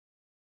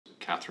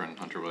Catherine,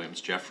 Hunter Williams,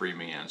 Jeffrey,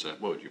 Meanza.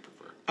 What would you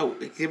prefer? Oh,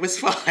 it was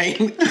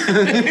fine.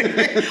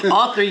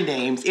 All three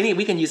names.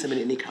 We can use them in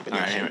any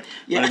combination. All right, anyway,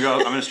 Yeah. I'm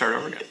going to start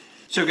over again.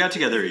 So we got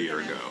together a year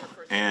ago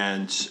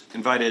and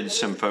invited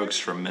some folks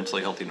from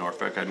Mentally Healthy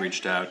Norfolk. I'd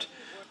reached out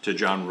to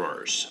John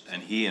Roars,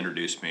 and he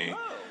introduced me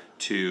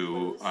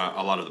to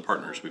a lot of the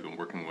partners we've been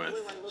working with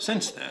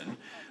since then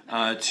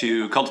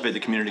to cultivate the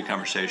community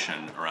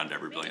conversation around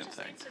Every Brilliant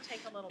Thing.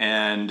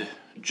 And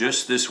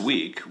just this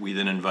week, we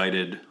then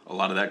invited a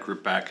lot of that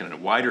group back in a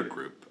wider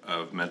group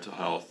of mental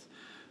health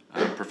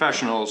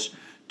professionals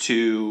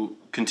to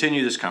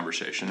continue this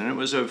conversation. And it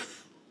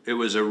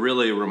was a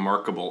really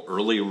remarkable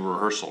early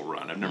rehearsal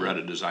run. I've never had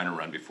a designer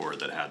run before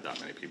that had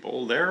that many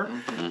people there.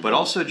 But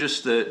also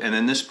just and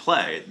in this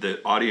play, the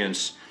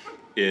audience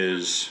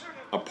is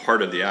a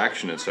part of the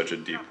action in such a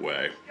deep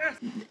way.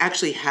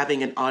 Actually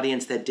having an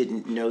audience that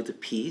didn't know the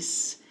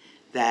piece,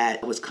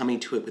 that was coming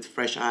to it with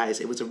fresh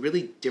eyes, it was a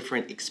really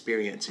different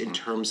experience in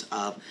terms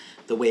of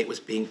the way it was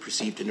being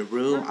perceived in the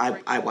room.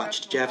 I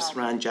watched Jeff's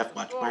run, Jeff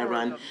watched my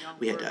run.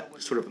 We had a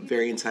sort of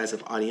varying size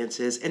of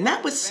audiences, and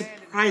that was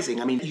surprising.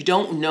 I mean, you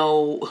don't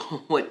know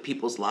what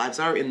people's lives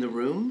are in the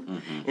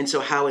room, and so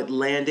how it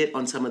landed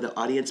on some of the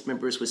audience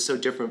members was so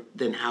different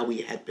than how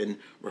we had been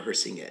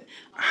rehearsing it.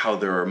 How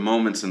there are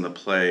moments in the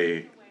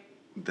play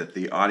that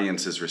the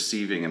audience is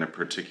receiving in a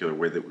particular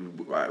way that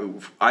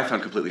I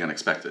found completely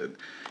unexpected.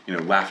 You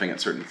know, laughing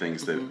at certain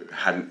things that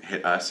hadn't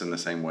hit us in the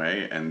same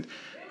way,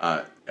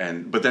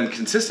 but then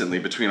consistently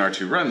between our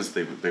two runs,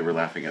 they were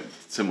laughing at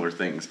similar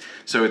things.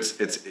 So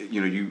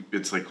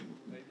it's like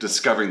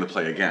discovering the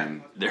play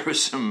again. There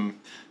was some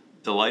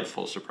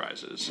delightful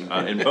surprises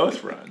in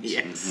both runs.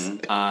 Yes.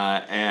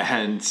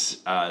 And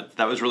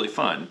that was really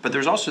fun. But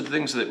there's also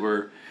things that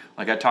were,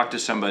 like I talked to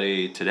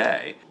somebody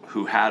today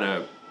who had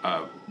a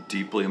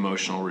deeply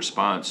emotional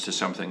response to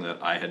something that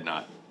I had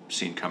not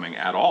seen coming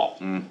at all.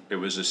 It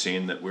was a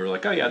scene that we were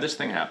like, oh yeah, this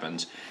thing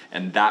happens.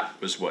 And that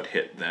was what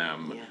hit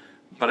them. Yeah.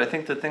 But I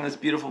think the thing that's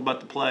beautiful about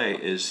the play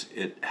is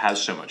it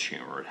has so much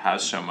humor. It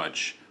has so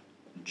much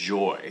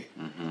joy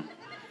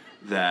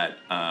that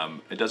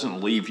it doesn't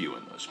leave you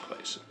in those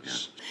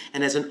places. Yeah.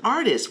 And as an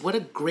artist, what a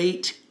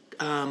great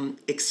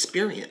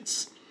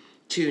experience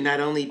to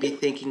not only be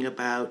thinking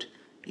about,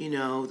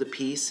 the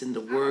piece and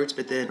the words,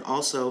 but then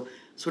also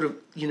sort of,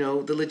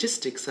 the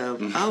logistics of,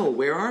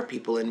 where are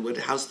people and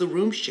how's the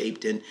room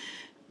shaped, and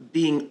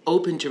being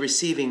open to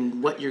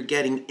receiving what you're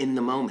getting in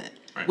the moment,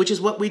 which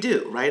is what we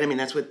do, right? I mean,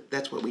 that's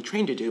what we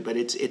train to do, but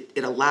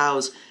it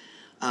allows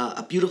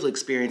a beautiful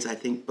experience, I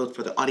think, both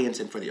for the audience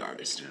and for the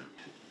artist. Yeah.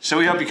 So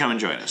we hope you come and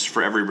join us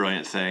for Every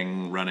Brilliant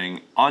Thing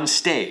running on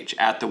stage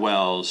at the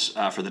Wells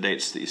for the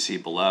dates that you see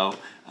below.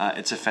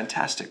 It's a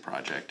fantastic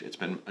project. It's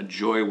been a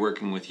joy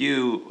working with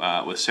you,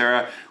 with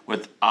Sarah,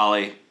 with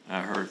Ollie,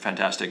 her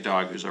fantastic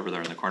dog who's over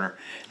there in the corner,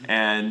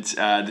 and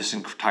this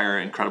entire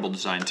incredible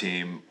design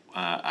team.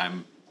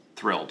 I'm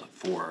thrilled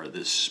for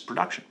this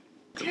production.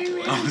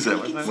 Oh, is that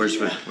what?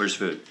 Where's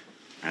food?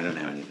 I don't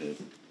have any food.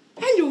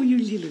 Hello, you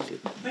little.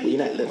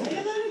 You're not little.